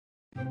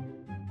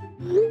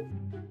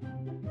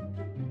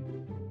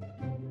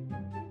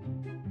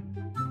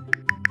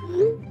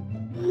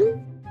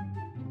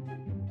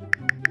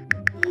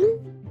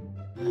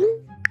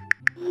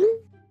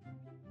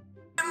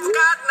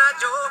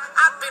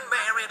I've been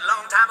married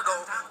long time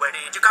ago. Where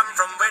did you come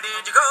from? Where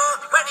did you go?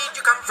 Where did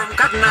you come from,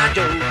 Cotton Eye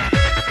Joe?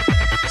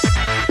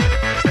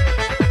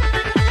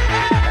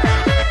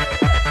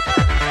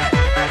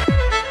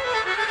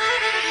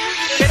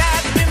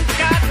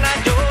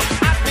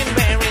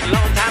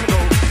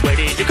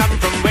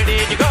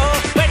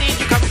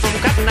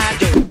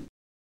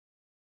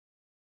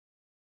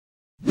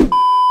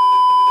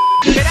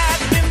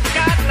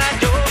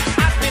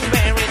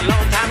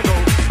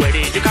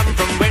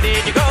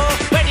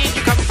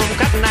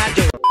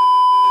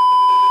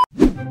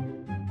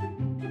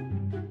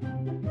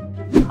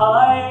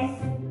 Hi!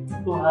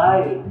 Oh,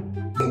 hi!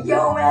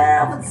 Yo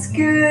man, what's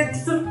good?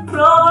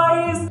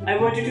 Surprise! I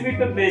want you to meet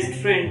my best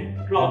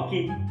friend,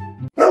 Rocky.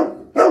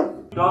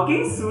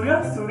 Rocky?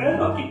 Surya,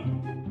 Rocky.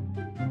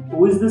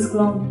 Who is this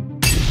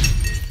clown?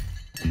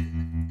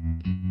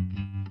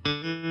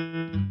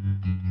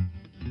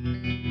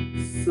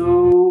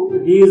 So,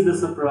 he is the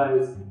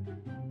surprise.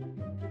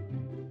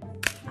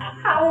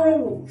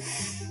 Ow!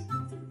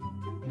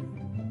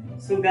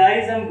 So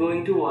guys, I'm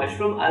going to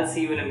washroom. I'll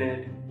see you in a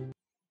minute.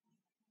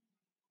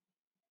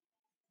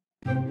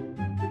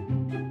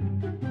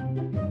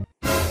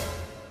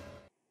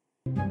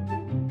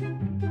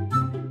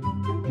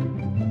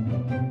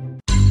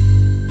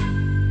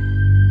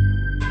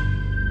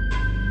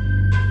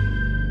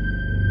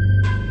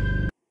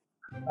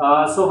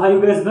 So how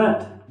you guys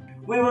met?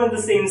 We were in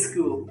the same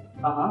school.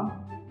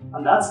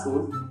 And that's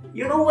cool.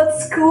 You know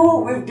what's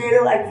cool? We've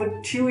dated like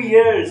for 2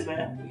 years,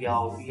 man.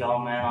 Yo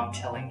man, I'm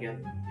telling you.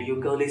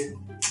 You girlies.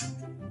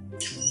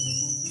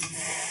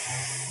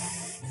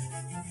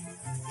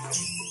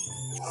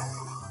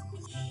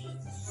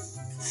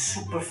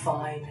 Super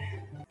fine.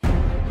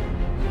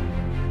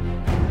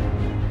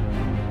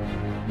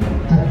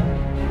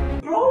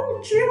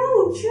 Bro,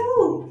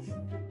 chill.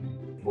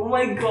 Oh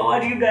my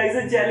god, you guys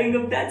are gelling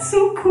up. That's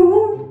so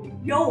cool.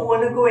 Yo,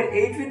 wanna go and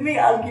eat with me?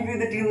 I'll give you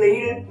the deal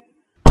later.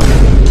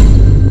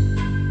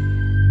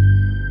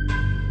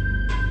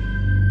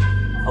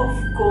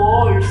 Of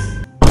course.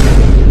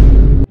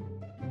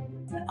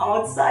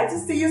 Outside to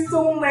see you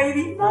soon,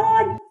 baby.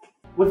 Bye.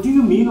 What do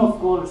you mean, of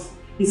course?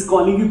 He's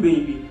calling you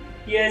baby.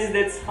 Yes,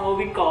 that's how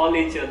we call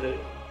each other.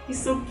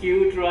 He's so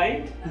cute,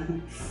 right?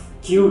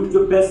 Cute?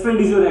 Your best friend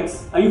is your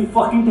ex. Are you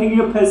fucking taking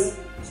your piss?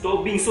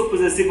 Stop being so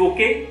possessive,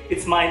 okay?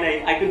 It's my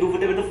life. I can do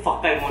whatever the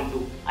fuck I want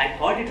to. I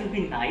thought it would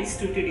be nice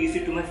to introduce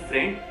you to my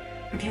friend,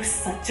 but you're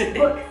such a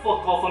dick.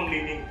 Fuck off, I'm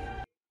leaving.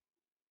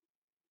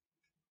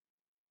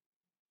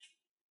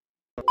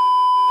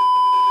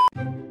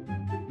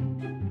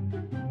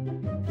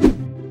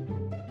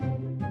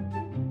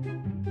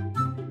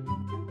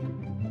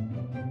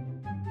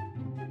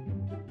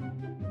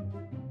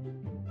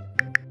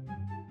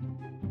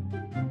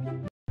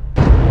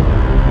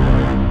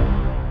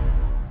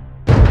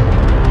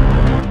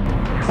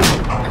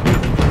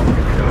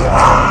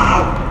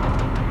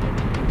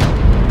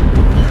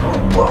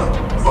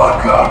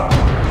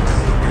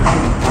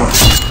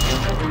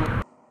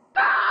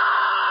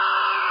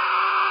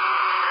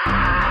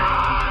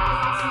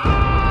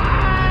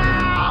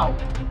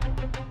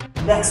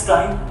 Next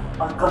time,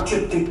 I'll cut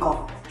your dick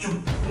off, you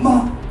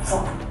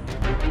motherfucker.